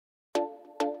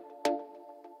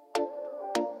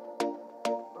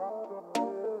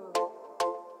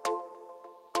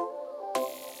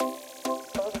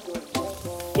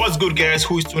What's good, guys?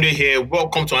 Who is today here?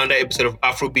 Welcome to another episode of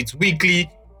Afrobeats Weekly,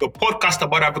 the podcast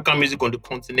about African music on the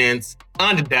continent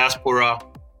and the diaspora.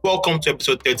 Welcome to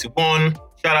episode 31.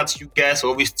 Shout out to you guys for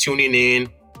always tuning in.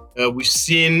 We've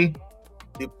seen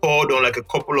the pod on like a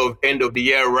couple of end of the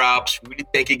year raps. Really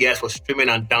thank you guys for streaming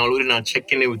and downloading and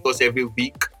checking in with us every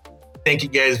week. Thank you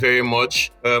guys very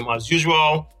much. As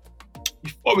usual,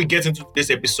 before we get into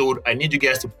today's episode, I need you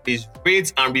guys to please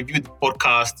rate and review the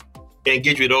podcast.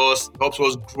 Engage with us, helps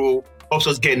us grow, helps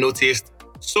us get noticed.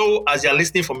 So as you're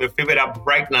listening from your favorite app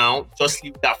right now, just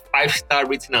leave that 5-star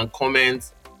rating and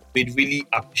comment. We'd really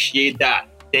appreciate that.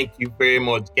 Thank you very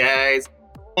much, guys.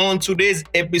 On today's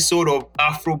episode of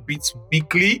Afrobeats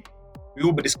Weekly, we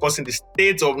will be discussing the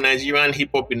state of Nigerian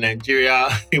hip-hop in Nigeria.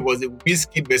 It was a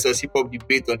Wizkid versus hip-hop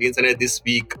debate on the internet this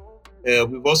week.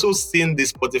 We've also seen the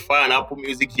Spotify and Apple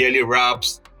Music yearly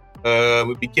raps.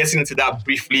 We'll be getting into that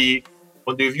briefly.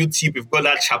 On the review tip, we've got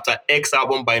that Chapter X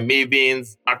album by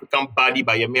Mavins, African Body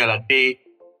by Yemi Alade,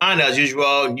 and as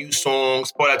usual, new songs,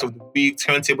 Spotlight of the Week,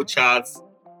 Turntable Charts,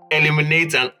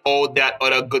 Eliminate, and all that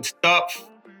other good stuff.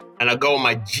 And I got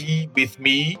my G with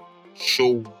me.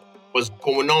 Show, what's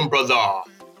going on, brother?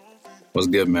 What's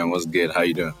good, man? What's good? How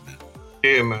you doing, man?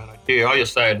 Hey, man. Hey, how your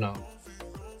side now?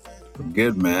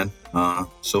 Good, man.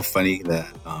 So funny that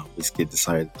Wizkid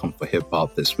decided to come for hip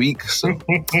hop this week. So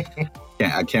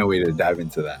I can't wait to dive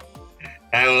into that.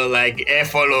 I was like,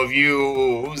 F all of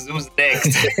you. Who's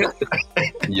next?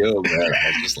 Yo, man. I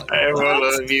was just like, F all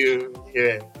of you.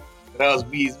 Yeah. That was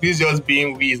Wiz. Wiz just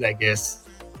being Wiz, I guess.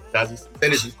 That's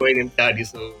instead of calling him daddy,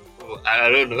 so I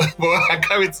don't know. But I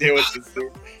can't wait to hear what you say.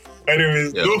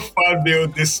 Anyways, no fan mail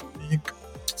this week.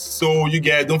 So you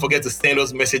guys don't forget to send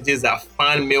us messages at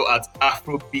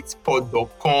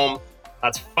fanmail@afrobeatspod.com.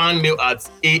 That's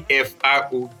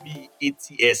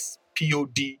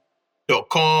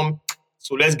fanmail@afrobeatspod.com.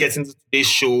 So let's get into today's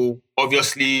show.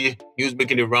 Obviously, news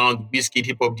making the round, Wizkid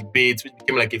hip-hop debate, which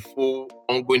became like a full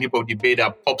ongoing hip-hop debate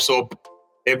that pops up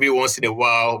every once in a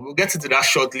while. We'll get into that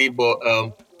shortly, but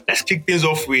let's kick things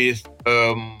off with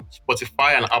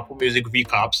Spotify and Apple Music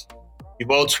recaps. We've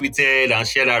all tweeted and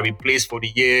shared our replays for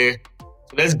the year.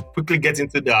 So let's quickly get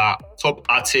into the top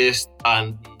artists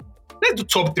and let's do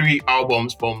top 3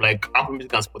 albums from like Apple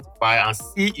Music and Spotify and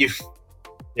see if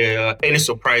there are any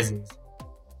surprises.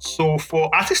 So for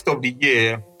Artist of the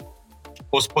Year,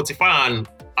 for Spotify and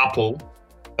Apple,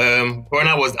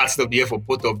 Burna was the Artist of the Year for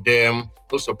both of them.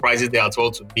 No surprises there at all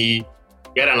to me.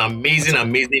 He had an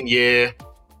amazing year.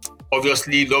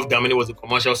 Obviously, Love Damini was a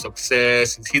commercial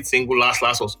success. His hit single Last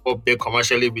was up there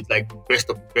commercially with like the best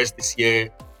of the best this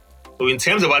year. So in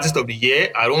terms of Artist of the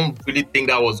Year, I don't really think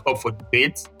that was up for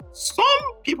debate. Some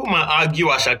people might argue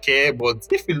Ashake, but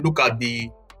if you look at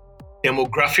the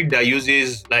demographic that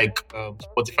uses like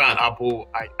Spotify and Apple,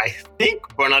 I think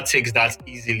Burna takes that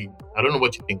easily. I don't know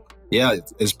what you think. Yeah,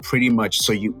 it's pretty much,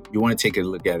 so you want to take a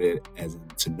look at it as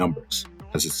into numbers,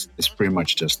 because it's pretty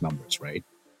much just numbers, right?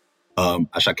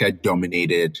 Ashake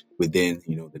dominated within,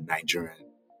 the Nigerian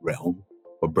realm,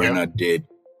 but Burna did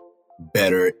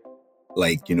better,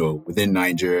 like, within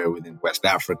Nigeria, within West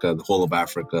Africa, the whole of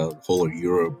Africa, the whole of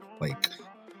Europe, like,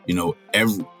 the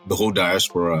whole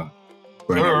diaspora,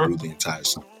 Burna ruled the entire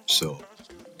summer. So,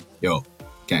 you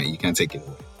can't take it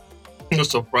away. No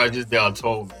surprises there at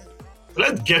all.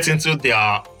 Let's get into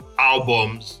their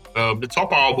albums. The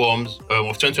top albums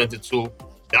of 2022.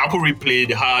 The Apple Replay,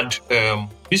 they had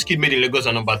Wizkid Made in Lagos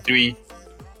at number 3.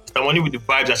 Stamoni with the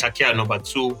Vibes, Ashake at number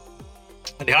 2.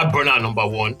 And they had Burna at number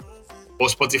 1. For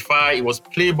Spotify, it was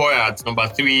Playboy at number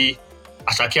 3.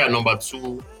 Ashake at number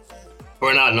 2.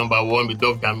 Burna at number 1 with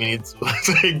Love Damini too.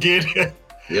 So again,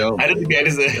 I don't think that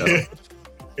is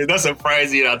it's not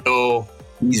surprising at all.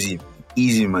 Easy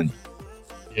money.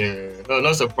 Yeah, no,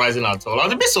 not surprising at all. I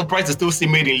was a bit surprised to still see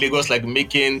Made in Lagos like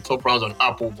making top rounds on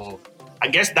Apple, but I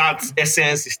guess that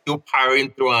essence is still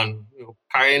powering through and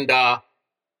carrying that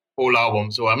whole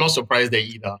album. So I'm not surprised there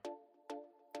either.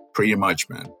 Pretty much,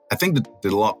 man. I think the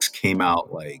Deluxe came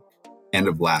out like end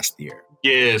of last year.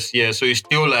 Yes. So it's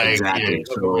still like exactly. Yeah,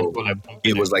 so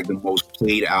it was like the most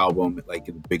played album like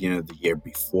in the beginning of the year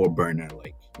before Burna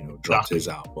dropped his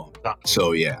album. Exactly.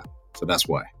 So so that's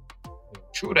why.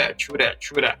 True that.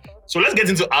 So let's get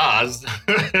into ours.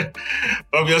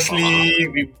 Obviously,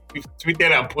 we've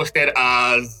tweeted and posted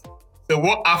ours. So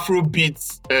what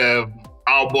Afrobeats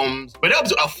albums? Were there up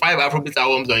to 5 Afrobeats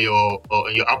albums on your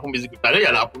Apple Music? I know you're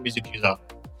an Apple Music user.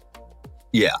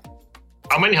 Yeah.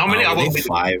 How many albums?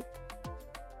 5.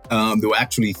 There were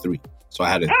actually 3. So I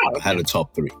had a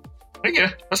top 3.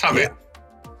 Okay, let's have it.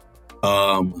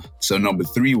 So number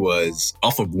 3 was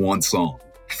off of one song.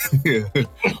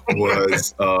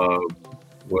 was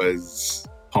was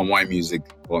Palm Wine Music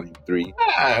Volume 3.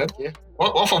 Okay.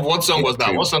 What song was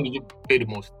that? What song did you play the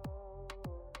most?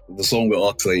 The song with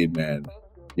Octane, man.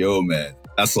 Yo, man.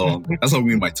 That song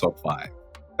made my top 5.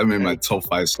 That made my top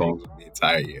 5 songs of the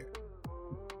entire year.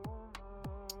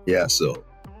 Yeah, so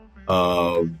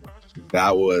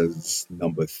that was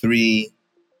number 3.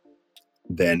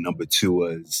 Then number 2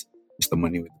 was Mr.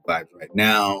 Money with the Vibes Right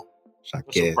Now.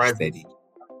 Shakir, Steady.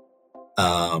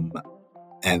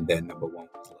 And then number 1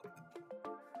 was Love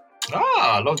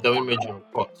Them. Love Them Image,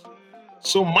 of course.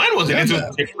 So mine was a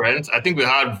little different. I think we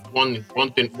had one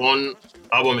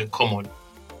album in common.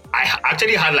 I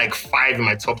actually had like 5 in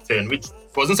my top 10, which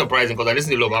wasn't surprising because I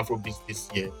listened to a lot of Afrobeats this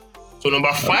year. So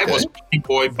number 5 was Pretty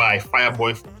Boy by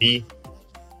Fireboy for me.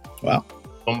 Wow.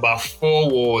 Number 4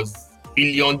 was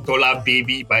 $1 Billion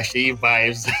Baby by Shay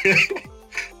Vibes.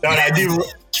 I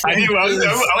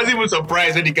wasn't even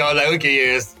surprised when the guy was like, okay,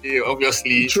 yes, yeah,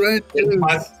 obviously.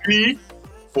 Number 3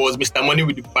 was Mr. Money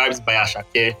with the Vibes by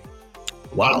Ashake.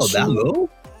 Wow, that low?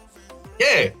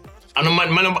 Yeah. And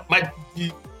my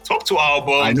top 2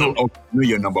 albums. I know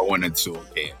your number 1 and 2.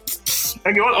 Okay. What's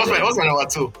my number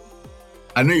 2?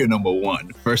 I know your number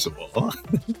 1, first of all.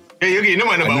 Okay, you know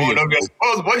my number 1, obviously.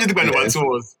 What do you think my number 2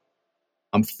 was?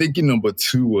 I'm thinking number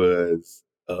 2 was,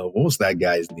 what was that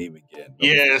guy's name again?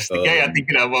 Yes, the guy you're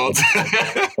thinking about.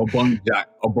 Obong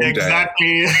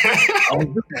Exactly. I was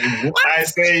just like, what? I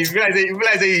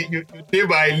say, you name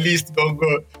my list, go.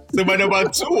 So my number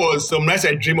 2 was Some Nights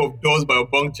I Dream of Doors by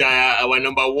Obong Jaya. And my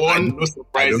number 1, no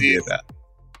surprises,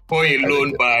 Boy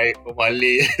Alone by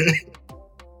Omale.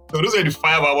 So those were the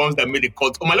 5 albums that made the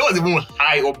cut. Omale was even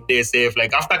high up there, safe.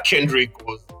 Like after Kendrick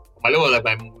Omale was like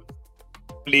my most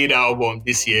played album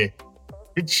this year.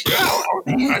 Which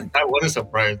I wasn't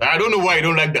surprised. I don't know why I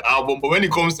don't like the album, but when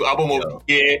it comes to album of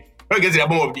the year, when I get to the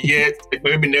album of the year,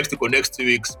 maybe next week or next 2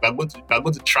 weeks, we're going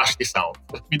to trash this out.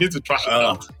 We need to trash it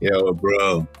out. Yo,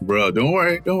 bro, don't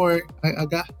worry. I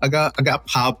got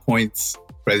PowerPoint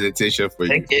presentation for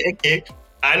you. Okay.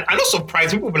 And I'm not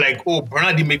surprised. People be like, "Oh,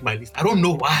 Bernard didn't make my list." I don't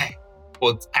know why,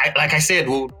 but like I said,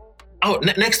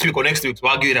 next week we'll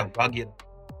argue it out.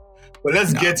 But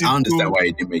let's get into... I understand why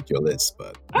you didn't make your list,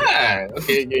 but...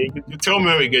 okay. You tell me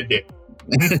when we get there.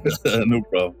 No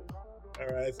problem. All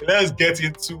right, so let's get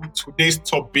into today's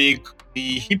topic,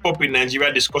 the hip-hop in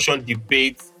Nigeria discussion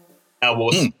debate that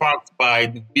was sparked by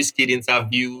the Wizkid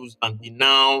interviews and the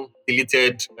now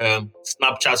deleted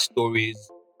Snapchat stories.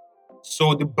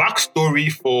 So the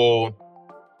backstory for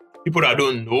people that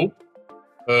don't know,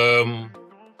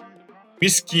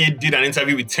 Wizkid did an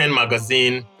interview with 10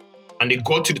 magazine, and they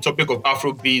got to the topic of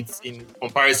Afrobeats in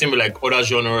comparison with like other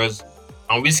genres.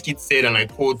 And Wizkid said, and I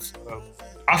quote,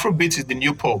 Afrobeats is the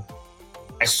new pop.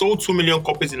 I sold 2 million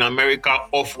copies in America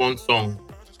off one song.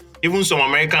 Even some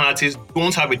American artists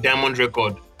don't have a diamond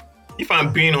record. If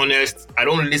I'm being honest, I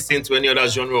don't listen to any other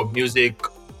genre of music.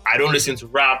 I don't listen to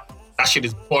rap. That shit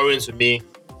is boring to me.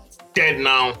 It's dead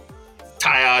now. It's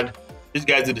tired. These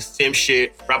guys do the same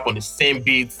shit, rap on the same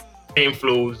beats, same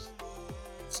flows.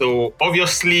 So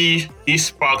obviously, this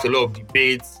sparked a lot of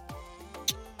debates.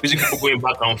 Music people going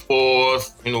back and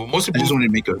forth. You know, most people.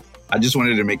 I just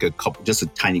wanted to make a couple, just a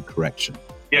tiny correction.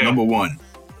 Yeah. Number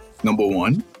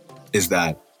one is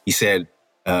that he said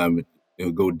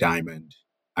it'll go diamond.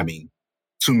 I mean,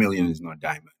 2 million is not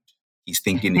diamond. He's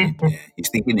thinking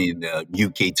in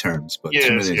UK terms, but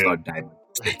 2 million is not diamond.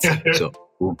 So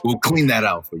we'll clean that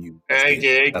out for you.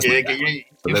 Okay.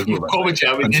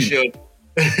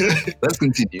 Let's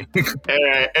continue.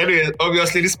 Anyway,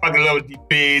 obviously, this sparked a lot of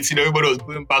debates. You know, everybody was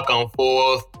going back and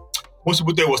forth. Most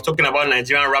people there was talking about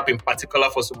Nigerian rap in particular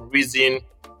for some reason.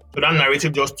 So that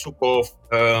narrative just took off.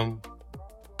 Then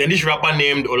this rapper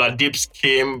named Oladips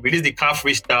came, released the car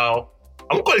freestyle.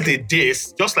 I won't call it a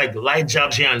diss, just like light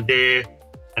jabs here and there.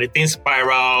 And the thing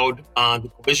spiraled, and the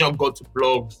conversation got to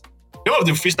blogs. The name of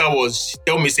the freestyle was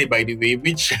Tell Me Say, by the way,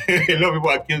 which a lot of people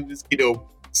accused this kid of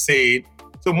saying.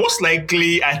 So most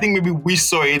likely, I think maybe we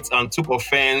saw it and took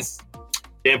offense,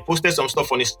 then posted some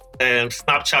stuff on his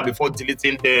Snapchat before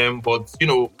deleting them. But, you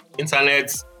know,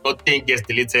 internet, nothing gets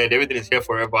deleted. Everything is here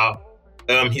forever.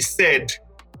 He said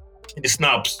in the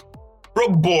snaps,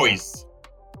 broke boys.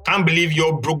 Can't believe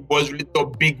your broke boys really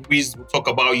thought Big Wiz would talk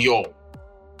about y'all.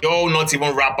 Y'all not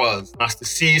even rappers. Nasty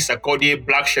C, Sarkodie,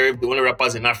 Black Sheriff, the only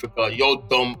rappers in Africa. Y'all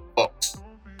dumb fucks.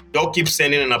 Y'all keep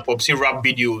sending in a popsy rap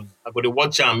videos. I go to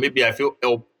watch them. Maybe I feel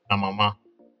help na mama.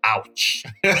 Ouch.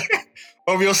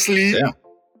 Obviously,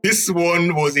 This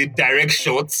one was a direct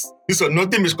shot. This one,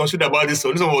 nothing misconstrued about this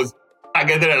one. This one was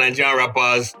targeted at Nigerian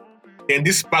rappers. Then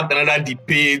this sparked another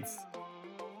debate.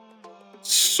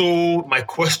 So my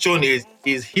question is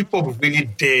hip hop really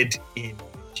dead in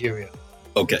Nigeria?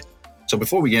 Okay. So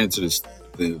before we get into this,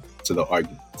 to the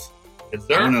arguments, Yes,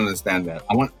 I want sir. to understand that.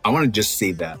 I want to just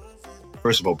say that,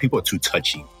 first of all, people are too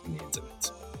touchy on the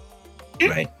internet, Yeah.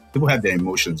 right? People have their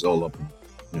emotions all up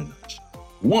in a notch.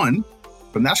 One,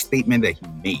 from that statement that he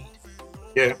made,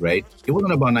 Yeah. right? It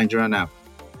wasn't about Nigerian rap.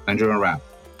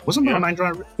 It wasn't about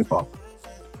Nigerian hip hop.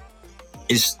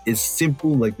 It's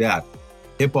simple like that.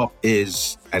 Hip hop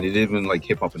is, and it even like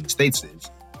hip hop in the States is,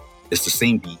 it's the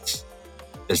same beats,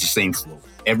 it's the same flow.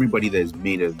 Everybody that has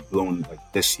made it blown like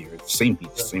this year, it's the same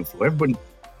beats, the same flow.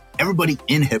 Everybody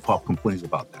in hip hop complains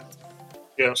about that.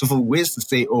 Yeah. So for Wiz to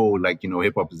say, oh, like,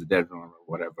 hip hop is a dead genre or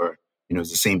whatever, it's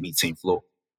the same beat, same flow.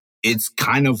 It's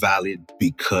kind of valid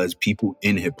because people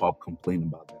in hip hop complain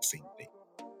about that same thing.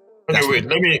 Okay, wait,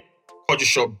 let me cut you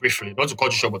short briefly. Not to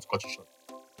cut you short, but to cut you short.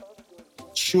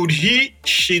 Should he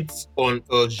shit on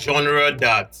a genre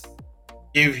that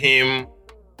gave him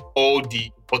all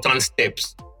the important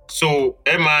steps? So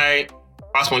MI,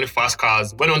 Fast Money, Fast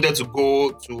Cars, went on there to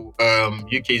go to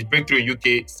UK, his breakthrough in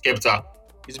UK, Skepta.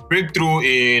 His breakthrough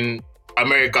in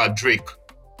America, Drake.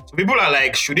 So people are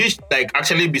like, should he like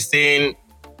actually be saying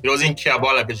he doesn't care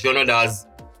about like a genre that has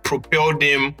propelled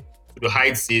him to the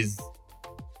heights he's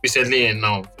recently and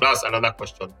now? So that's another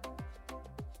question.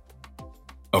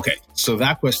 Okay, so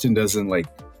that question doesn't like,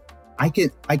 I'm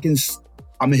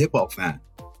a hip hop fan,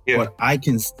 but I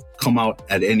can come out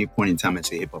at any point in time and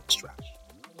say hip hop is trash.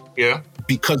 Yeah.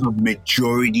 Because of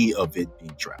majority of it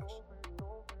being trash.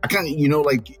 I kind of,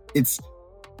 like it's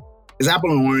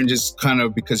apple and oranges kind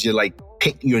of because you're like,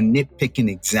 you're nitpicking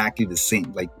exactly the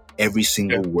same, like every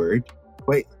single word.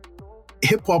 But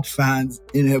hip hop fans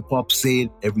in hip hop say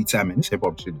it every time, and this hip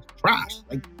hop shit is trash.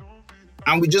 Like,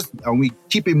 and we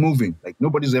keep it moving. Like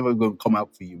nobody's ever gonna come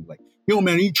out for you. Like, yo,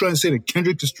 man, are you trying to say that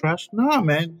Kendrick is trash? Nah,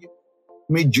 man.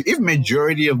 If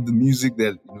majority of the music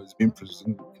that is being produced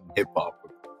in hip hop,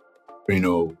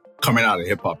 coming out of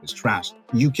hip hop is trash,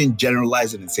 you can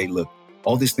generalize it and say, look,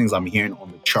 all these things I'm hearing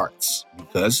on the charts,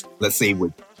 because let's say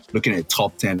we're looking at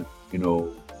top 10,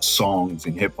 songs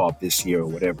in hip hop this year or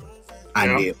whatever,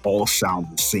 and they all sound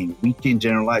the same. We can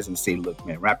generalize and say, look,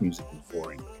 man, rap music is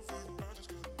boring.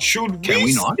 Can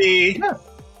we not say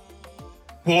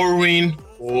boring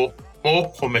or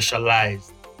more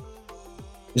commercialized?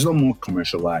 It's not more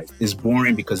commercialized. It's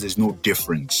boring because there's no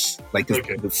difference. Like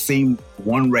the same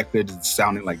one record is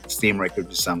sounding like the same record,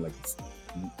 just sound like it's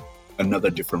another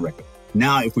different record.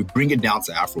 Now, if we bring it down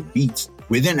to Afrobeats,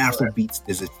 within Afrobeats,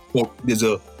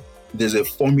 there's a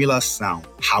formula sound.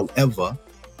 However,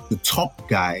 the top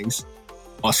guys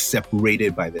are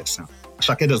separated by their sound.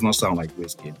 Ashake does not sound like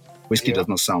Wizkid. Wizkid does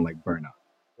not sound like Burna.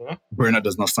 Burna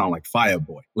does not sound like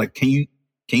Fireboy. Like, can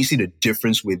you see the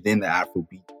difference within the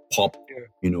Afrobeat pop,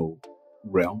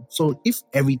 realm? So if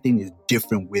everything is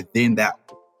different within that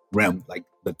realm, like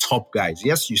the top guys,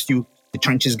 yes, the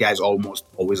trenches guys almost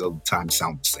always all the time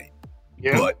sound the same.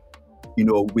 Yeah. But,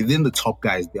 within the top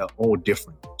guys, they're all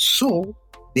different. So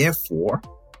therefore,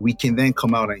 we can then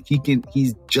come out and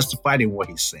he's justified in what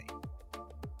he's saying.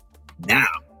 Now,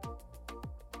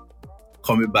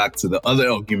 coming back to the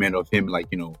other argument of him, like,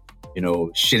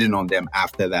 shitting on them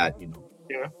after that,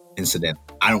 incident.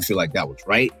 I don't feel like that was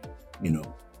right.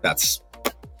 That's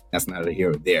neither here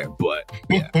or there, but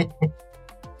yeah.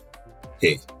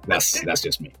 Hey, that's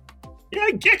just me. Yeah,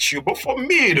 I get you. But for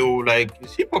me though, like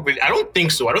hip hop, I don't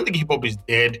think so. I don't think hip hop is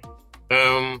dead.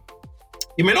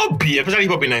 It may not be, especially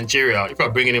hip hop in Nigeria, if you're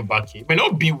bringing it back here. It may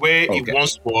not be where it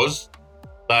once was.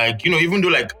 Like, even though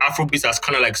like Afrobeats has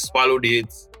kind of like swallowed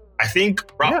it, I think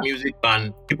rap music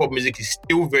and hip hop music is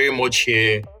still very much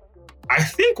here. I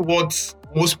think what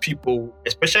most people,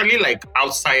 especially like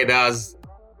outsiders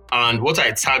and what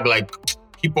I tag like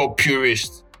hip hop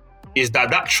purists, is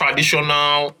that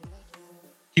traditional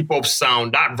hip hop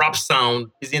sound, that rap sound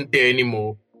isn't there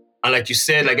anymore. And like you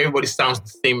said, like everybody sounds the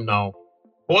same now.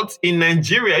 But in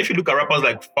Nigeria, if you look at rappers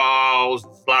like Falz,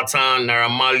 Zlatan, Naira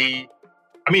Marley,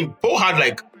 I mean, Paul had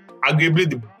like arguably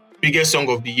the biggest song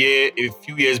of the year a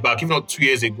few years back, if not 2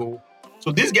 years ago.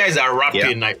 So these guys are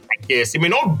rapping, I guess. It may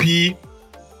not be,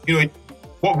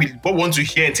 what we want to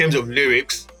hear in terms of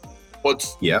lyrics, but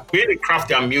where they craft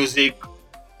their music,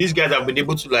 these guys have been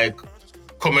able to like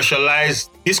commercialize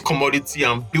this commodity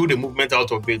and build a movement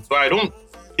out of it. So I don't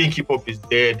think hip hop is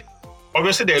dead.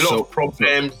 Obviously, there are a lot of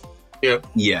problems.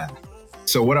 Yeah.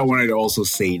 So what I wanted to also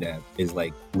say that is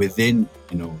like within,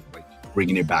 like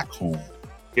bringing it back home.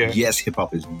 Yes, hip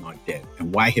hop is not dead.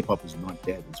 And why hip hop is not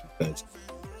dead is because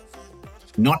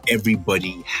not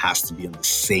everybody has to be on the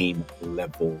same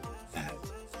level as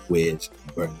with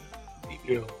Burna.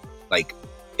 like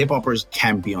hip hoppers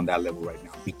can be on that level right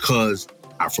now because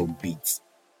Afrobeats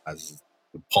as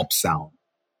the pop sound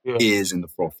is in the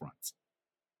forefront.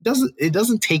 It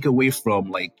doesn't take away from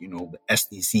like, you know, the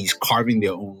SDCs carving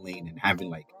their own lane and having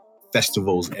like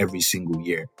festivals every single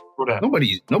year.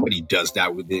 Nobody does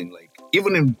that within, like,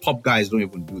 even in pop guys don't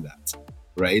even do that,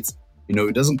 right? You know,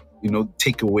 it doesn't, you know,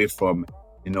 take away from,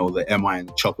 you know, the MI and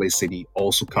the Chocolate City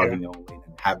also carving their own lane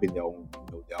and having their own,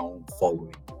 you know, their own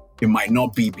following. It might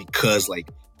not be because like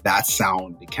that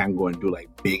sound they can't go and do like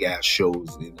big ass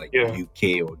shows in like the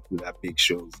UK or do that big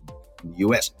shows in the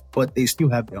US, but they still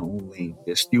have their own lane.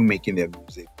 They're still making their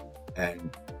music,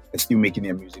 and they're still making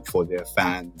their music for their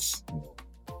fans, you know,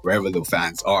 wherever the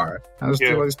fans are. And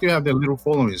they still have their little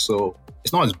following. So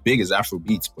it's not as big as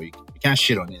Afrobeats, but you can't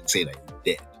shit on it and say that it's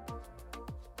dead.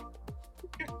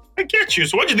 I get you.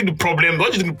 So what do you think the problem?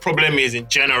 What do you think the problem is in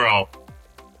general?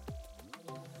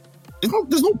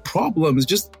 There's no problem. It's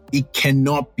just it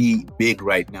cannot be big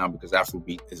right now because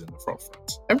Afrobeat is in the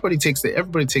forefront. Everybody takes a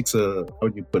how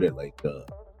would you put it, like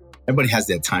everybody has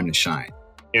their time to shine.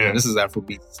 Yeah. And this is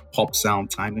Afrobeat's pop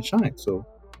sound time to shine. So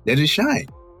let it shine.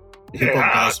 The hip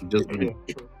hop guys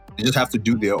they just have to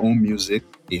do their own music,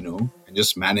 you know, and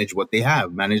just manage what they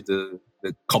have, manage the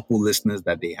couple listeners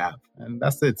that they have. And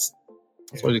that's it.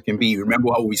 That's what it can be. Remember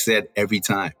what we said every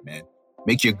time, man.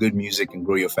 Make your good music and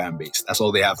grow your fan base. That's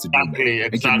all they have to do.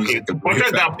 Exactly. To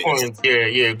protect that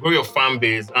point, grow your fan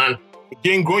base. And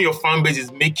again, growing your fan base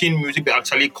is making music that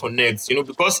actually connects, you know,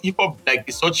 because hip hop like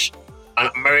is such an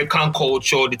American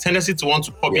culture. The tendency to want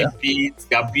to copy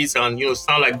their beats and, you know,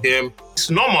 sound like them.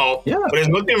 It's normal, but there's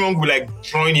nothing wrong with like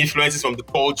drawing influences from the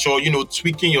culture, you know,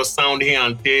 tweaking your sound here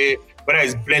and there, whether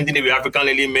it's blending it with African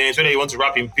elements, whether you want to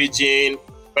rap in pidgin,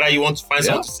 whether you want to find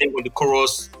someone to sing on the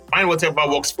chorus, find whatever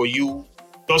works for you.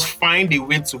 Just find a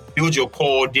way to build your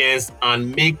core audience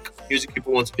and make music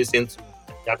people want to listen to.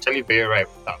 You're actually very right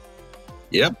with that.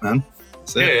 Yep, man.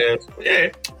 Yeah.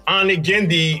 And again,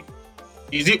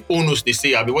 is it onus they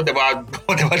say? I mean, whatever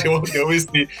they always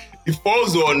say, it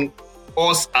falls on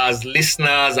us as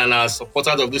listeners and as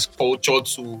supporters of this culture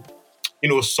to, you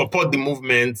know, support the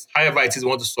movement. However it is we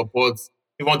want to support. If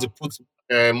you want to put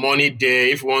money there,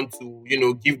 if you want to, you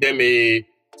know, give them a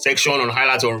section on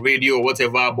highlights on radio or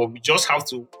whatever, but we just have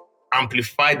to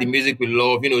amplify the music we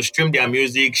love, you know, stream their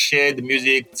music, share the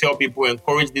music, tell people,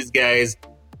 encourage these guys.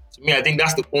 To me, I think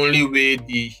that's the only way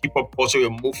the hip-hop culture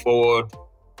will move forward.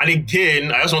 And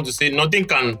again, I just want to say nothing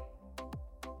can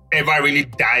ever really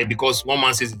die because one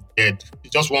man says it's dead.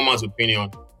 It's just one man's opinion.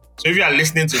 So if you are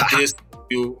listening to this,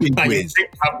 you think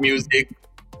rap music,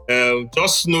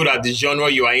 just know that the genre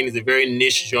you are in is a very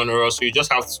niche genre. So you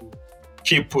just have to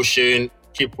keep pushing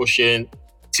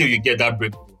till you get that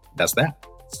breakthrough. That's that.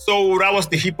 So that was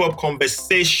the hip hop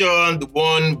conversation, the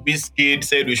one Biscuit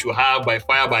said we should have by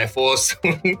fire by force.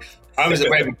 I'm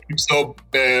surprised it keeps up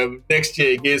next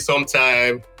year again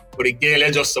sometime. But again,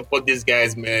 let's just support these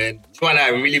guys, man. Joe and I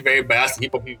are really very biased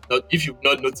hip hop. If you've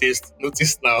not noticed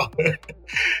now. So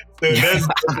let's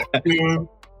do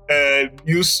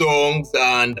new songs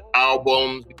and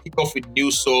albums. We kick off with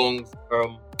new songs.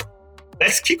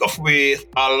 Let's kick off with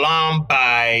Alarm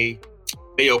by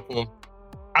Beyokun.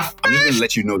 I'm just going to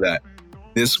let you know that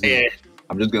this week,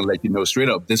 I'm just going to let you know straight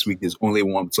up, this week there's only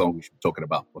one song we should be talking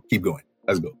about. But keep going.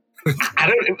 Let's go. I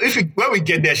don't. When we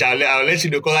get there, I'll let you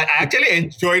know, because I actually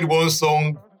enjoyed one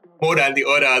song more than the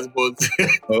others. But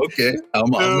okay,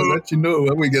 I'm gonna let you know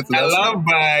when we get to that. Alarm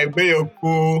by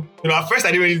Beyokun. You know, at first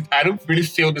I don't really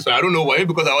feel this one. I don't know why, maybe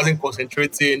because I wasn't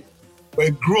concentrating. But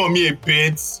it grew on me a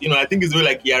bit. You know, I think it's the way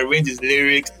like he arranged his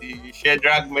lyrics, the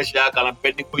Shedrack, Meshach, and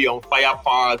Abednego on fire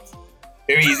part.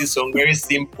 Very easy song, very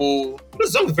simple. The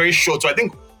song is very short, so I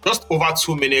think just over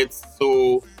 2 minutes.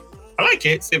 So I like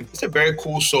it. It's a very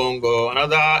cool song.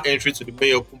 Another entry to the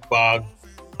Beyokun bag.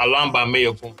 Alarm by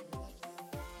Beyokun.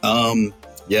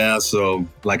 Yeah, so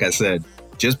like I said,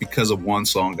 just because of one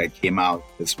song that came out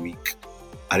this week,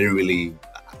 I didn't really,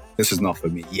 this is not for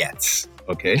me yet.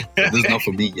 Okay? This is not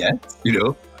for me yet, you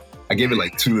know? I gave it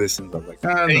like 2 listens. I was like,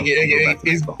 no.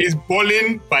 It's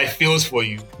Ballin' by Feels for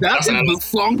You. That's the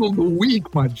song of the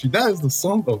week, man. That is the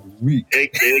song of the week.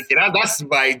 That's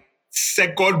my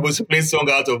second most played song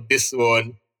out of this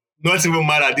one. Not even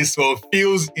mad at this one.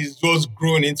 Feels is just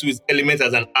grown into his element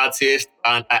as an artist,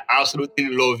 and I absolutely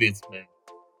love it, man.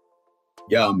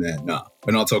 Yeah, man. Nah,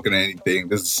 we're not talking anything.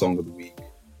 This is the song of the week.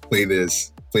 Play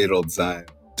this. Play it all the time.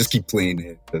 Just keep playing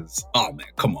it, because, oh, man,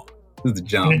 come on. This is the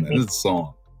jam, man. This is the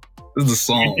song. This is the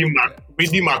song.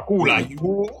 With Makula,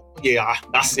 you. Yeah,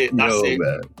 that's it. That's it.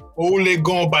 Man. Ole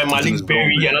Gone by Malik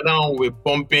Berry. Another one with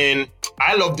Bumping.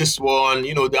 I love this one.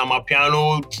 You know, the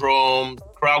Amapiano drums,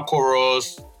 crowd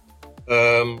chorus.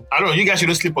 I don't know. You guys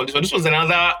shouldn't sleep on this one. This was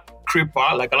another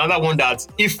creeper, like another one that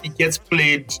if it gets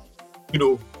played,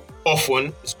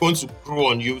 often, it's going to grow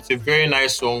on you. It's a very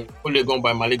nice song, Only Gone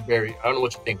by Malik Berry. I don't know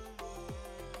what you think.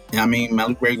 Yeah, I mean,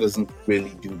 Malik Berry doesn't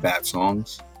really do bad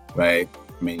songs, right?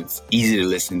 I mean, it's easy to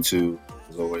listen to.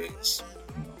 As always,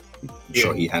 I'm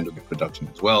sure he handled the production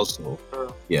as well. So,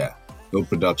 yeah, good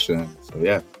production. So,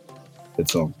 yeah, good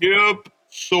song. Yep.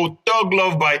 So, Thug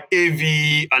Love by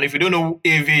AV. And if you don't know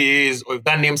who AV is, or if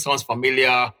that name sounds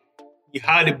familiar, he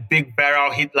had a big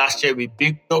viral hit last year with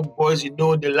Big Thug Boys, You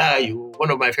Know The Lie. One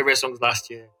of my favorite songs last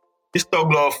year. This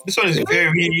Thug Love, this one is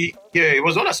it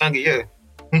was on a song, yeah.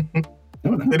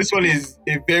 So this one is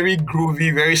a very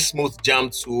groovy, very smooth jam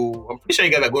too. I'm pretty sure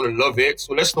you guys are going to love it.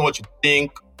 So let's know what you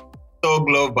think. Thug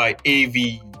Love by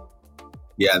AV.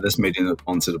 Yeah, that's made it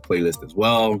onto the playlist as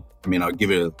well. I mean, I'll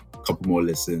give it a couple more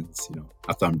listens,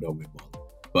 after I'm done with it.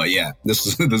 But yeah, this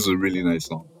is a really nice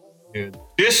song. Yeah.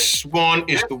 This one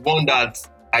is the one that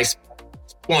I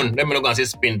spun. Let me not go and say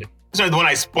spinned. This one is the one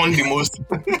I spun the most.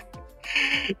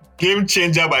 Game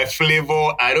Changer by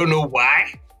Flavor. I don't know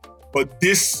why, but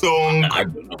this song, I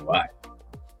don't know why,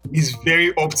 is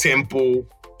very up tempo.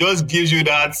 Just gives you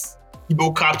that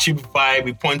Igbo cap chip vibe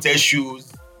with pointed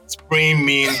shoes, spraying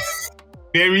mint.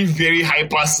 Very, very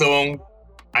hyper song.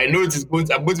 I know I'm going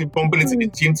to be pumping it in the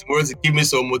gym tomorrow to give me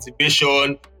some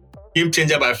motivation. Game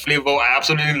Changer by Flavor. I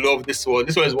absolutely love this one.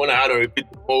 This one is one I had on repeat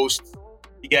the most.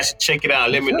 You guys should check it out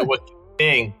and let me know what you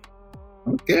think.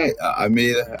 Okay. I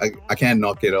mean, I can't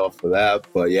knock it off for that,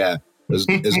 but yeah, it's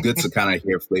good to kind of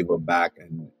hear Flavor back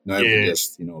and not even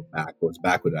just, backwards.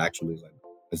 Backward actually, like,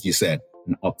 as you said,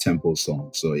 an up-tempo song.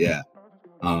 So yeah,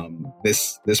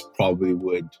 this probably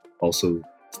would also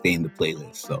stay in the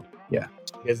playlist. So yeah.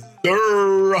 Yes,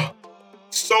 sir.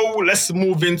 So let's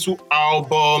move into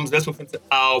albums. We've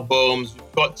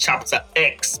got Chapter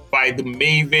X by the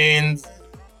Mavens.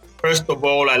 First of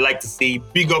all, I'd like to say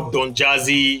big up Don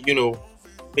Jazzy.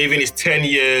 Maven is 10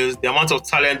 years. The amount of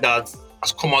talent that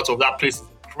has come out of that place is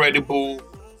incredible.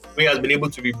 The way he has been able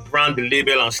to rebrand the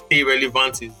label and stay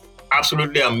relevant is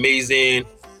absolutely amazing.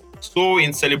 So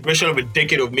in celebration of a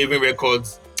decade of Maven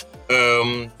Records,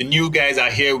 the new guys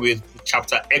are here with the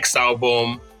Chapter X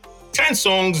album. 10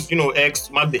 songs, X,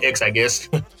 mark the X, I guess.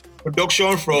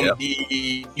 Production from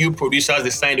the new producers they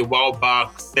signed a while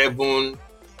back, Seven,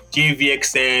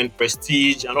 JVXN,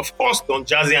 Prestige, and of course, Don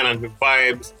Jazzy and Andre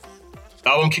Vibes. The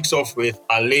album kicks off with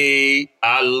Ale.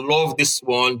 I love this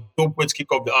one. Dope way to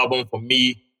kick off the album for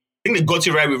me. I think they got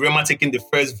it right with Rema taking the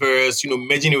first verse,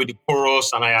 merging it with the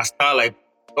chorus, and I start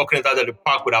knocking it out of the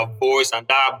park with her voice and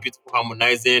that beautiful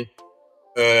harmonizing.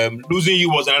 Losing You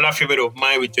was another favorite of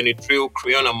mine with Johnny Drill,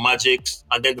 Crayon and Magix.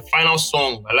 And then the final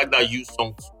song, I like that You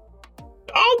song too.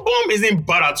 The album isn't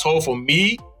bad at all for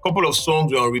me. A couple of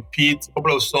songs were on repeat. A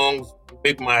couple of songs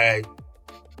make my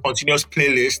continuous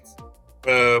playlist.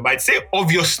 I'd say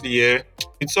obviously,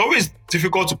 it's always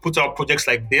difficult to put out projects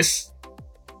like this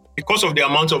because of the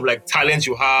amount of talent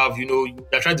you have. You're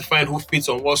trying to find who fits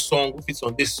on what song, who fits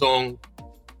on this song.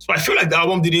 So I feel like the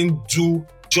album didn't do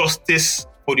justice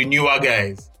for the newer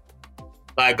guys.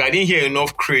 I didn't hear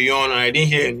enough Crayon and I didn't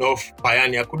hear enough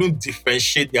Pioneer. I couldn't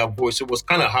differentiate their voice. It was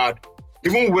kind of hard.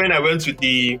 Even when I went to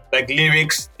the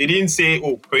lyrics, they didn't say,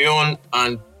 oh, Crayon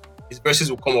and his verses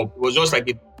will come up. It was just a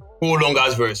whole long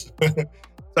ass verse. So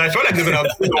I felt like they could have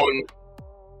put on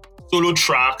solo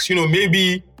tracks,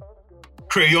 maybe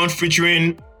Crayon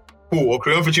featuring who or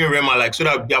Crayon featuring Rema, so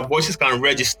that their voices can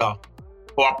register.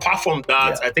 But apart from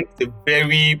that, I think it's a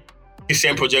very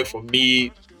decent project for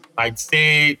me. I'd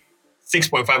say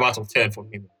 6.5 out of 10 for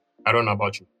me. I don't know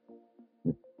about you.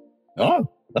 Oh,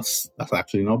 that's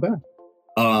actually not bad.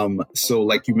 So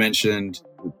like you mentioned,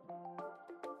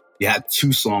 you had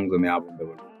 2 songs on the album that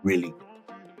were really good.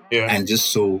 Yeah. And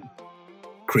just so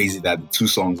crazy that the 2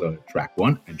 songs are track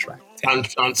 1 and track 10.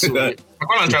 And 2.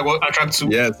 track 2.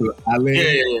 Yeah, so Ale.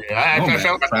 Yeah. I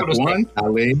felt track 1,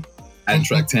 Ale, and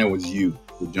track 10 was You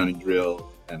with Johnny Drill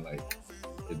and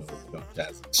Don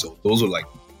Jazzy. So those were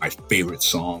my favorite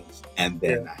songs. And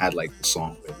then I had the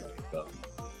song with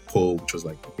Poe, which was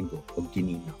I think a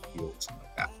Guinea Field, something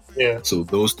like that. Yeah. So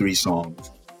those 3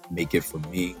 songs make it for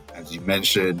me. As you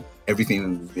mentioned, everything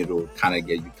in the middle you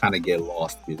kind of get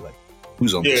lost with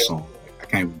who's on this song. I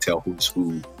can't even tell who's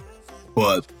who.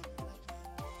 But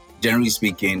generally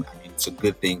speaking, I mean, it's a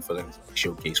good thing for them to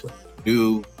showcase what they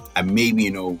do. And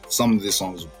maybe, some of the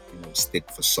songs, stick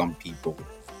for some people.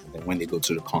 And then when they go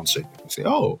to the concert, they can say,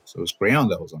 oh, so it's Crayon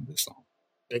that was on this song.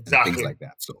 Exactly. Things like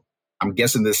that. So I'm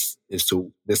guessing this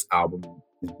album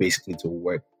is basically to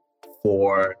work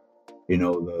for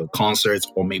the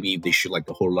concerts, or maybe if they shoot like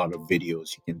a whole lot of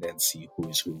videos, you can then see who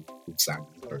is who sang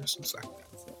the verse, who sang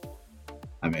that. So,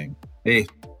 I mean, hey,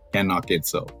 can't knock it.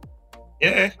 So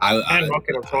yeah, can't knock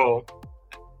it at all.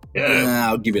 Yeah,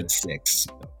 I'll give it a 6.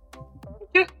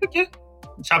 Okay.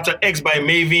 Chapter X by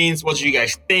Mavins. What do you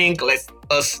guys think? Let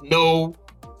us know.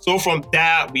 So from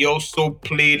that, we also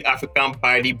played African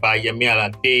Body by Yemi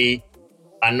Alade.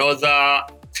 Another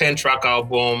 10-track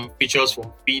album, features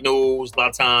from Pino,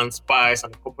 Zlatan, Spice,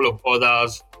 and a couple of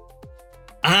others.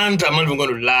 And I'm not even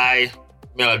going to lie,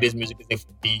 Yemi Alade's music isn't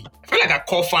for me. I feel like our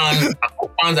core fans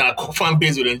and our core fan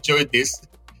base will enjoy this.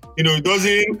 It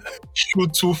doesn't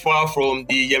shoot too far from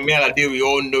the Yemi Alade we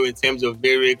all know in terms of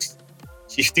lyrics.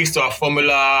 She sticks to her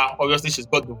formula. Obviously, she's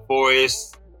got the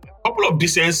voice. A couple of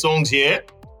decent songs here.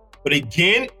 But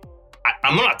again,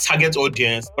 I'm not a target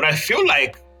audience, but I feel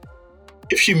like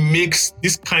if she makes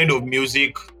this kind of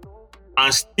music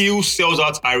and still sells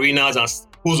out arenas and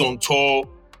goes on tour,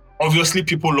 obviously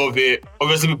people love it.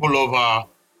 Obviously people love her.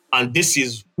 And this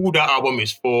is who that album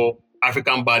is for,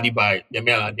 African Body by Yemi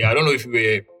Alade. I don't know if you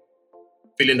were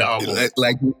feeling the album.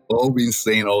 Like we've all been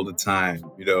saying all the time,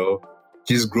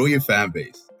 just grow your fan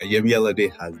base. And Yemi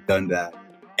Alade has done that.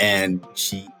 And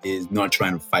she is not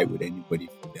trying to fight with anybody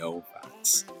for their own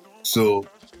fans. So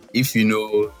if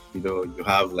you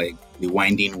have like the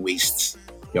winding waist,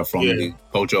 you're from the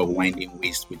culture of winding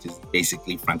waist, which is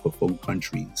basically Francophone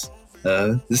countries.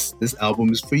 This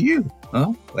album is for you.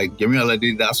 Like Yemi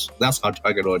Alade, that's our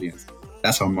target audience.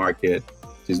 That's our market.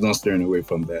 She's not steering away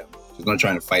from them. She's not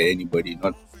trying to fight anybody,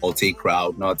 not Alte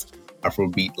crowd, not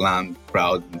Afrobeat land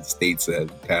crowd in the States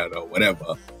and Canada,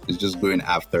 whatever. She's just going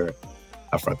after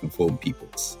Francophone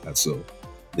peoples. And so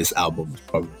this album is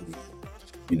probably,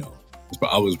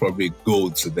 I was probably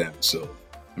gold to them. So,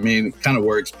 I mean, it kind of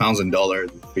works. Pounds and dollars,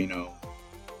 kind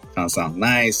of sound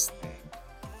nice.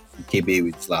 And KB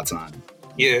with Zlatan.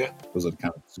 Yeah. Those are the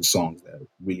kind of 2 songs that are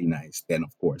really nice. Then,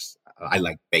 of course, I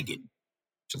like Begging,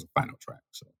 which is a final track.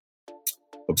 So,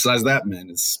 but besides that, man,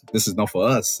 this is not for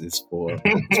us. It's for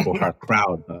her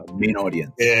crowd, main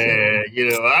audience. Yeah,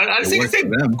 so, I think it's a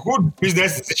good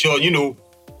business decision.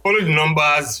 Follow the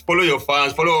numbers, follow your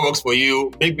fans, follow what works for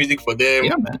you, make music for them.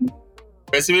 Yeah, man.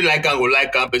 Person will like them, will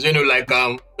like them. Person who like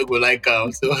them, they will like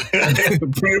them. So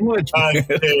pretty much. And,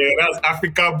 that's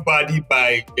African Body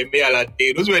by Yemi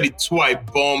Alade. Those were the 2 I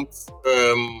bumped,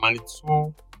 and the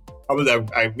 2 albums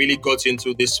that I really got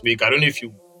into this week. I don't know if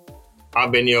you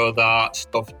have any other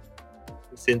stuff to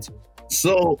listen to.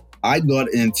 So I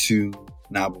got into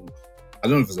an album. I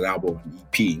don't know if it's an album or an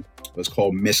EP. It was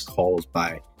called Missed Calls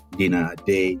by Dina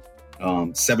Day.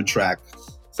 7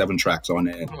 tracks on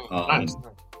it. Nice.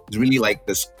 It's really like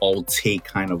this Alte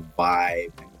kind of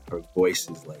vibe, and her voice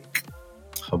is like,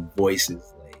 how do you say it?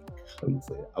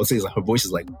 I would say her voice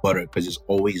is like butter because it's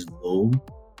always low,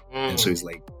 and so it's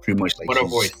like pretty much like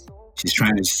she's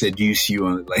trying to seduce you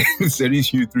and like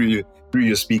seduce you through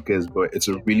your speakers. But it's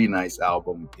a really nice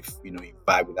album if you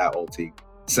vibe with that Alte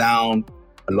sound.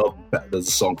 I love there's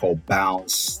a song called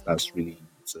Bounce.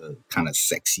 It's a kind of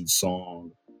sexy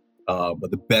song. But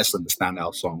the best and the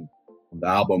standout song on the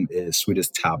album is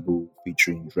Sweetest Taboo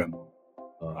featuring Dremel.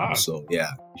 So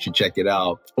yeah, you should check it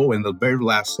out. Oh, and the very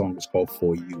last song is called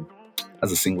For You.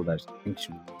 That's a single that I think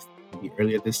she released maybe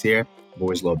earlier this year. I've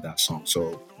always loved that song.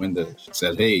 So when she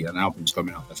said, hey, an album's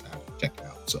coming out, let's check it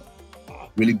out. So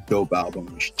really dope album.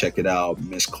 You should check it out.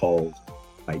 Missed Calls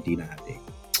by Dina Day.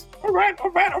 All right.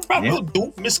 Yeah.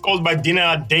 Dope. Missed Calls by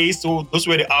Dina Day. So those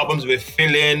were the albums we're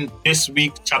feeling this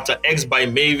week. Chapter X by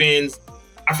Mavins,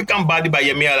 African Body by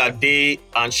Yemi Alade,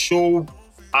 and Show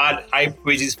had high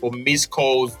praises for Missed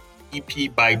Calls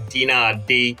EP by Dina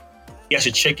Day. You guys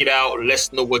should check it out.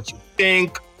 Let's know what you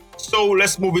think. So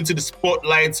let's move into the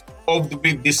spotlight of the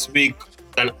week this week.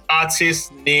 An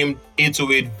artist named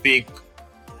 808 Vic.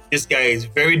 This guy is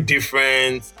very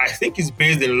different. I think he's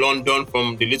based in London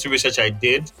from the little research I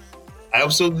did. I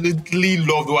absolutely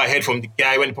loved what I heard from the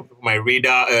guy when he popped up on my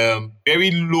radar.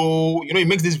 Very low, he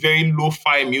makes this very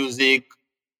lo-fi music.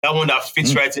 That one that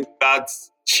fits right into that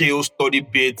chill, study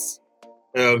beats.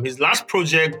 His last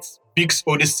project, Big's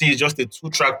Odyssey, is just a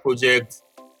 2-track project.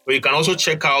 But you can also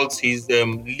check out his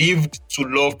Lived to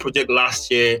Love project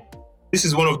last year. This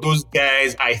is one of those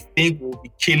guys I think will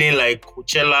be killing like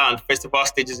Coachella and festival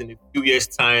stages in a few years'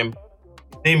 time.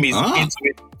 His name is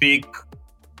 808 Vic.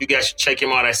 You guys should check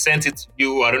him out. I sent it to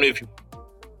you. I don't know if you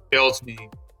felt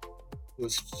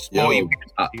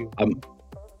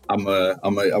I'm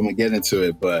gonna get into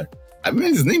it, but I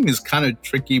mean his name is kind of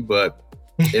tricky, but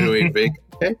 808 Vic.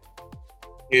 Okay.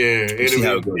 Yeah, we'll see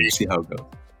how it goes.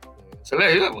 So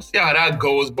we'll see how that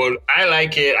goes. But I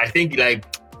like it. I think like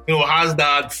has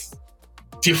that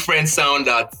different sound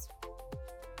that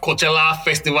Coachella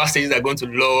festival stages are going to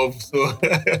love. So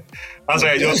that's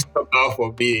why I just stuck out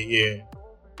for me. Yeah.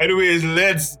 Anyways,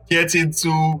 let's get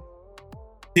into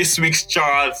this week's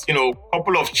charts.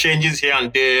 Couple of changes here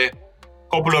and there,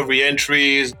 couple of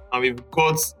re-entries, and we've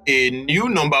got a new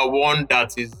number one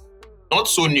that is not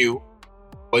so new,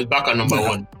 but it's back at number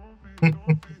one.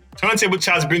 Turntable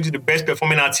Charts brings you the best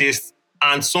performing artists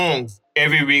and songs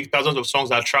every week. Thousands of songs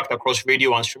are tracked across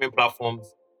radio and streaming platforms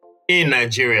in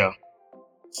Nigeria.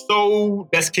 So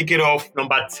let's kick it off.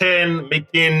 Number 10,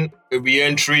 making a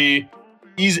re-entry,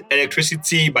 is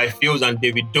Electricity by Fields and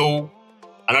Davido.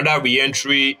 Another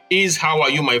re-entry is How Are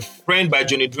You My Friend by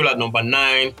Johnny Drill at number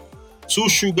 9. Two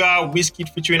Sugar, Whiskey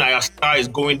featuring Ayastar is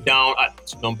going down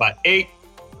at number 8.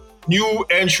 New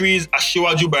entries,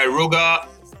 Ashiwaju by Roga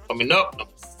coming up,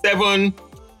 number 7.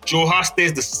 Joha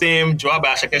stays the same. Joha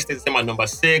by Ashake stays the same at number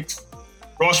 6.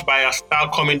 Rush by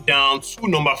Ayastar coming down to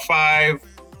number 5. We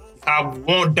have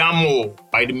One Damo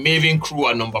by the Maven Crew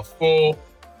at number 4.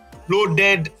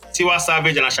 Loaded, Tiwa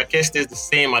Savage and Ashake stays the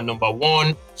same at number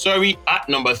 1. Sorry, at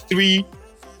number 3.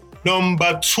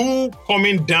 Number 2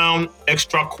 coming down,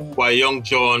 Extra Cool by Young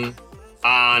John,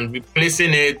 and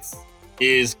replacing it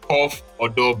is Cough or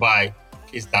Door by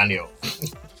Kiss Daniel.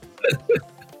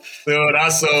 So that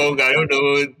song, I don't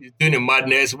know, it's doing a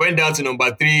madness. Went down to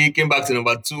number 3, came back to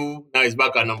number 2, now it's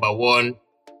back at number 1.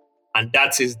 And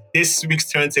that is this week's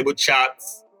Turntable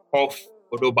Charts, Cough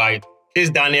or Door by Kiss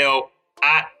Daniel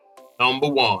at number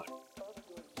 1.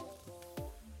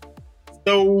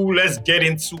 So let's get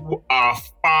into our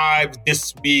 5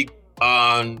 this week.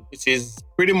 It is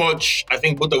pretty much, I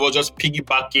think both of us just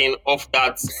piggybacking off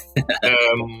that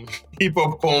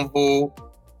hip-hop convo.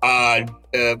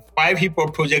 5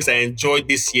 hip-hop projects I enjoyed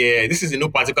this year. This is in no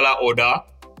particular order.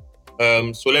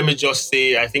 So let me just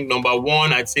say, I think number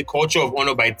 1, I'd say Culture of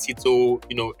Honor by Tito,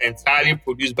 entirely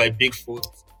produced by Bigfoot.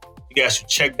 You guys should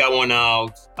check that one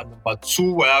out. At number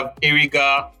 2, I have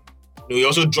Eriga. He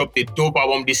also dropped a dope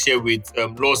album this year with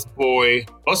Lost Boy.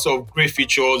 Lots of great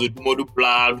features with Modu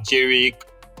Black, Jerick.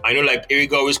 I know like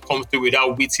Eriga always comes through with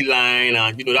that witty line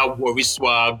and that worry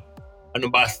swag. At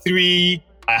number 3,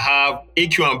 I have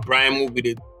AQ and Brian with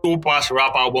a dope-ass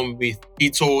rap album with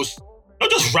Ethos. Not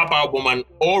just rap album, an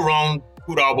all-round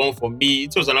good album for me.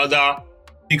 It was another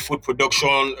Bigfoot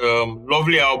production,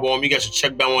 lovely album. You guys should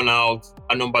check that one out.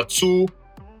 At number 2,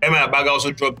 Emma Abaga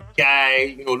also dropped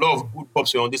Guy. A lot of good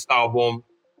pops were on this album.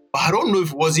 But I don't know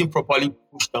if it wasn't properly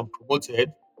pushed and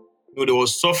promoted. There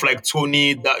was stuff like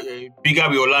Tony, that Bigger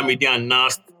with Olamide and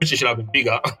Nast, which should have been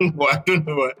bigger. But I don't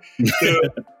know.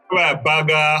 Emma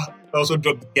Abaga also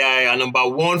dropped Guy. And number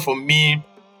 1 for me,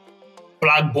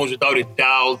 Black Bones, without a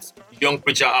doubt. Young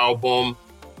Preacher album.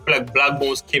 I feel like Black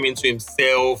Bones came into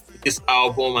himself with this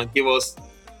album and gave us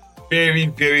very,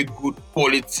 very good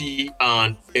quality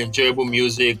and enjoyable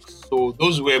music. So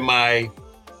those were my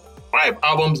 5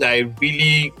 albums 5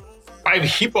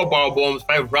 hip-hop albums,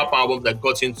 5 rap albums I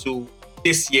got into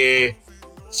this year.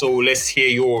 So let's hear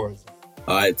yours.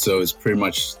 All right, so it's pretty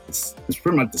much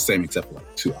the same except for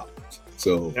like 2 albums.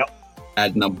 So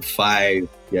at number 5,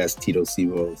 yes, Tito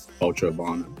Sivo's Culture of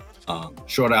Honor.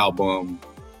 Short album,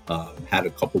 had a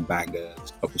couple bangers,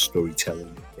 a couple storytelling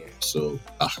in there. So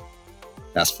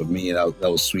that's for me. That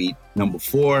was sweet. Number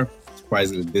 4,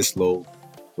 surprisingly this low,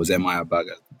 was M.I.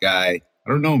 Abaga, the Guy. I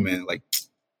don't know, man. Like,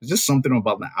 there's just something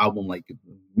about the album, like the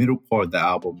middle part of the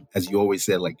album, as you always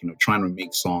said, like, trying to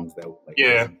make songs that were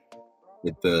like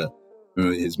with the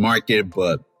his market,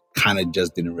 but kind of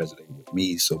just didn't resonate with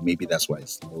me. So maybe that's why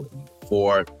it's low at number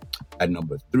 4. At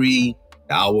number 3,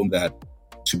 the album that,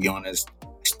 to be honest, I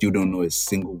still don't know a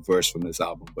single verse from this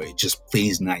album, but it just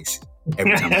plays nice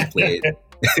every time I play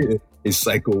it. It's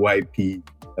Psycho YP,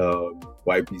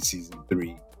 YP Season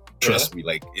 3. Trust me,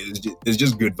 like, it's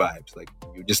just good vibes. Like,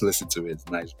 you just listen to it, it's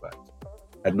nice vibes.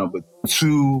 At number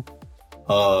 2,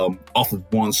 off of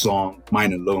one song,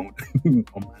 Mine Alone, on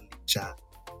my child,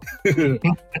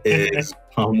 is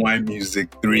Palm Wine Music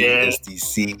 3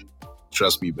 SDC.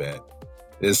 Trust me, man.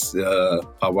 This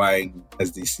Palm Wine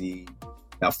SDC,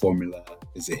 that formula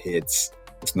is a hit.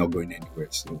 It's not going anywhere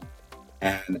soon.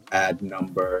 And at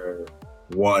number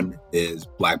 1 is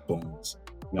Black Bones,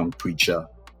 Young Preacher,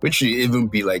 which should even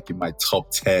be like in my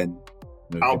top 10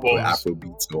 albums,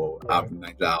 Afrobeats or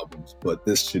Afro-Niger albums. But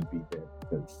this should be there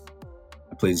because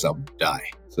I play this album die.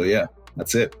 So yeah,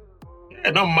 that's it.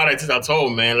 Yeah, not mad at it at all,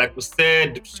 man. Like we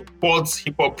said, support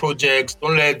hip-hop projects.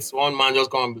 Don't let one man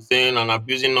just come and be saying and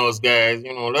abusing us, guys.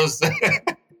 Let's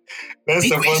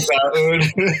support our own.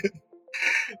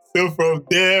 So from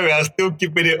there, we are still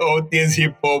keeping it all things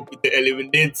hip hop with the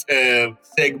Eliminate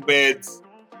segments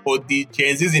for the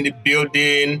Gen Zs in the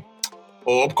building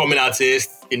or upcoming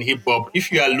artists in hip hop.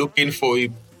 If you are looking for a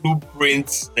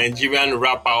blueprint Nigerian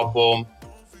rap album,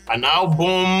 an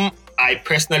album I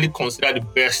personally consider the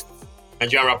best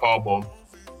Nigerian rap album.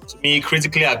 To me,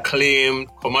 critically acclaimed,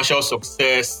 commercial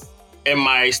success.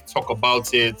 MI's talk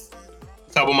about it.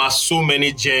 This album has so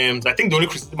many gems. I think the only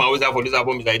criticism I always have for this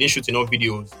album is that it didn't shoot enough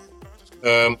videos.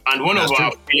 And one That's of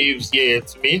our true. faves,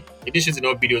 to me, it didn't shoot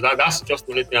enough videos. That's just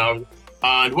the only thing I have.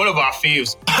 And one of our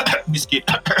faves, Biscuit,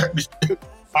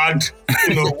 and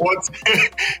what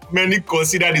many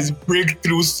consider his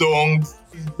breakthrough songs,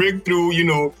 his breakthrough,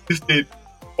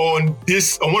 on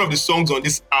one of the songs on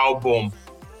this album.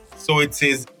 So it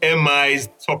is MI's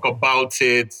Talk About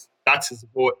It. That is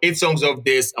for 8 songs of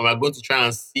this, and we're going to try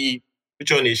and see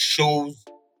which one is Show's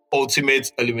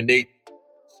ultimate eliminate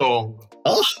song.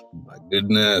 Oh my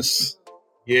goodness.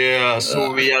 Yeah,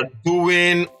 so we are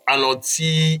doing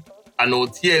Anoti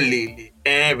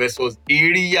Lele versus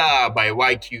Area by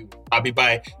YQ. I'll be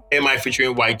by MI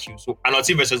featuring YQ. So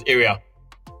Anoti versus Area.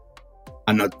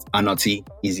 Anoti,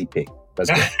 easy pick. Let's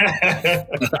go.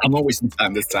 I'm not wasting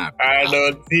time this time.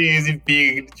 Anoti, easy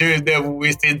pick. Just never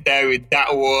wasting time with that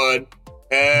one.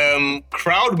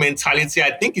 Crowd Mentality,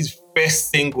 I think is first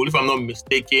single, if I'm not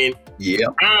mistaken. Yeah.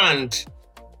 And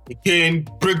again,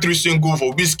 breakthrough single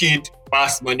for Wizkid,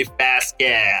 Fast Money, Fast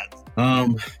Gas.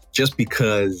 Just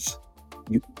because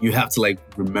you have to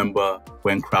remember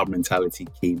when Crowd Mentality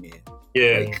came in.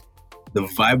 Yeah. The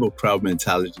vibe of Crowd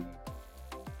Mentality,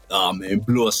 it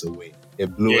blew us away.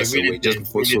 It blew us away just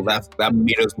before. So that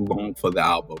made us long for the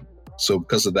album. So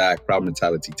because of that, Crowd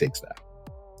Mentality takes that.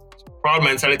 Crowd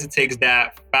Mentality takes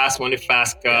that. Fast Money,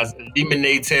 Fast Cars,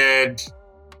 Eliminated.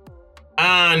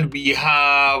 And we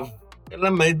have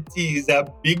Elementi's a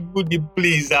Big Booty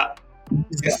Pleaser.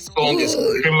 This song is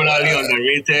criminally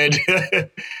underrated.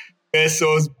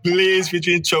 Versus Blaze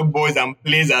featuring Chuck Boys and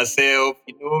Blaze herself.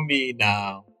 You know me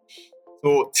now.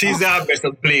 So Teaser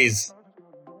versus Blaze.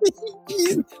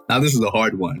 Now this is a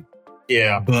hard one.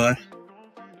 Yeah. But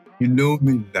you know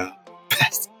me now.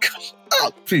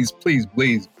 Please,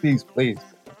 Blaze, please.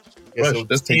 Yeah, so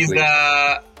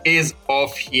Teaser is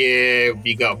off here.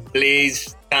 We got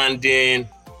Blaze standing.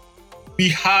 We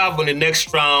have on the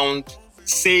next round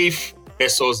Safe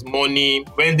versus Money.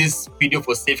 When this video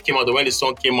for Safe came out, or when the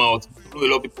song came out, it blew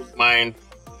a lot of people's mind.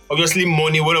 Obviously,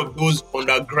 Money, one of those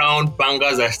underground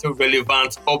bangers that are still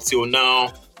relevant up till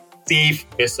now. Safe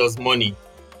versus Money.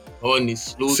 Money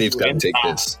slow. Safe gotta take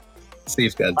this.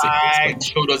 Safe gotta take this.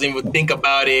 Show doesn't even think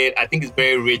about it. I think it's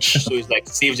very rich, so it's like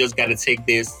Safe just gotta take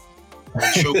this.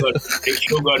 Show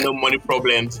got no money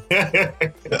problems.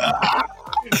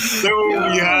 So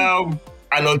we have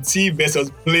Anoti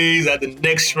versus Blaze at the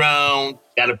next round.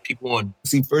 Gotta pick one.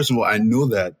 See, first of all, I know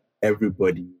that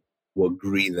everybody will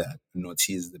agree that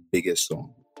Anoti is the biggest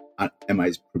song. MI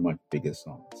is pretty much the biggest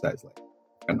song besides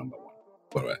number one.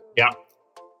 All right. Yeah.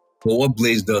 But what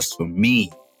Blaze does for me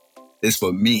is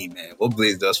for me, man. What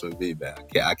Blaze does for me, man.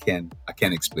 I can't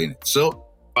explain it. So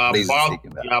Blaze is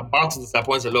taking that. You're about to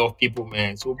disappoint a lot of people,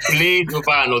 man. So Blaze over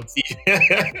Anoti.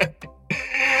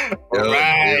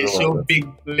 Alright, so big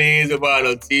Blaze over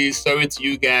Anoti. Sorry to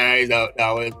you guys that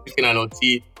were picking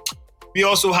Anoti. We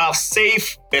also have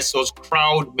Safe versus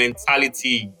Crowd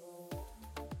Mentality.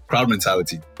 Crowd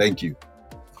Mentality. Thank you.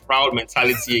 Crowd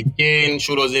Mentality again.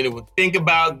 Show doesn't even think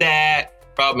about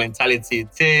that. Crowd Mentality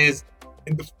it is.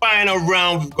 In the final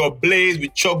round, we've got Blaze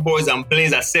with Chuck Boys and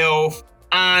Blaze herself.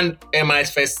 And MI's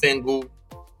first single,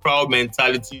 Crowd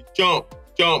Mentality. Jump.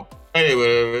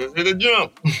 Anyway, the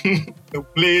jump. The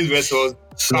Blaze versus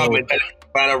Crowd Mentality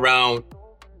final round.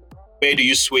 Where do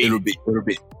you sway?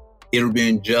 It'll be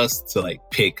unjust to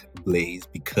pick Blaze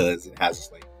because it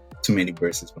has too many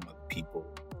verses from other people.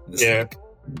 It's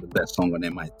the best song on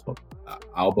MI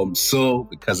album. So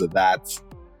because of that,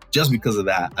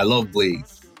 I love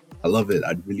Blaze. I love it.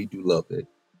 I really do love it.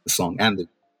 The song and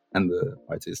the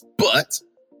artist. But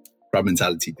Crowd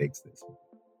Mentality takes this.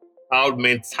 Crowd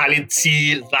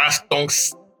Mentality,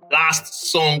 last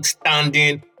song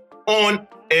standing on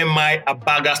MI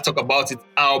Abaga's Talk About It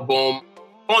album.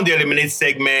 On the Eliminate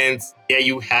segment, there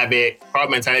you have it. Crowd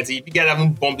Mentality. If you guys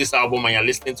haven't bumped this album and you're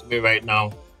listening to me right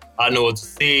now, I know what to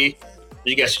say.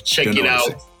 You guys should check it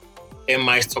out.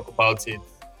 MI's Talk About It.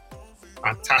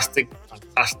 Fantastic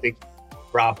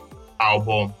rap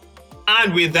album.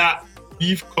 And with that,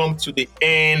 we've come to the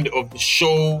end of the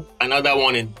show. Another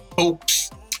one in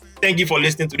hopes. Thank you for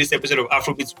listening to this episode of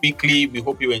Afrobeats Weekly. We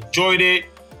hope you enjoyed it.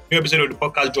 New episode of the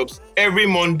podcast drops every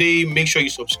Monday. Make sure you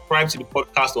subscribe to the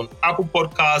podcast on Apple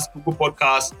Podcasts, Google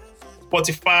Podcasts,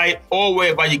 Spotify, or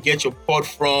wherever you get your pod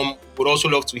from. Would also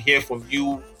love to hear from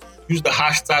you. Use the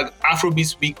hashtag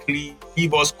Afrobeats Weekly.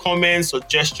 Leave us comments,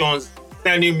 suggestions,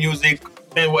 send in music,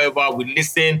 send whatever we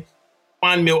listen.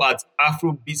 Fan mail at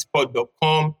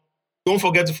afrobeatspod.com. Don't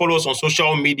forget to follow us on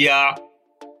social media,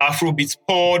 Afrobeats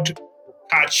Pod. We'll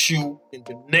catch you in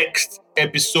the next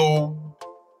episode.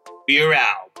 We're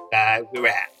out, guys. We're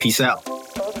out. Peace out.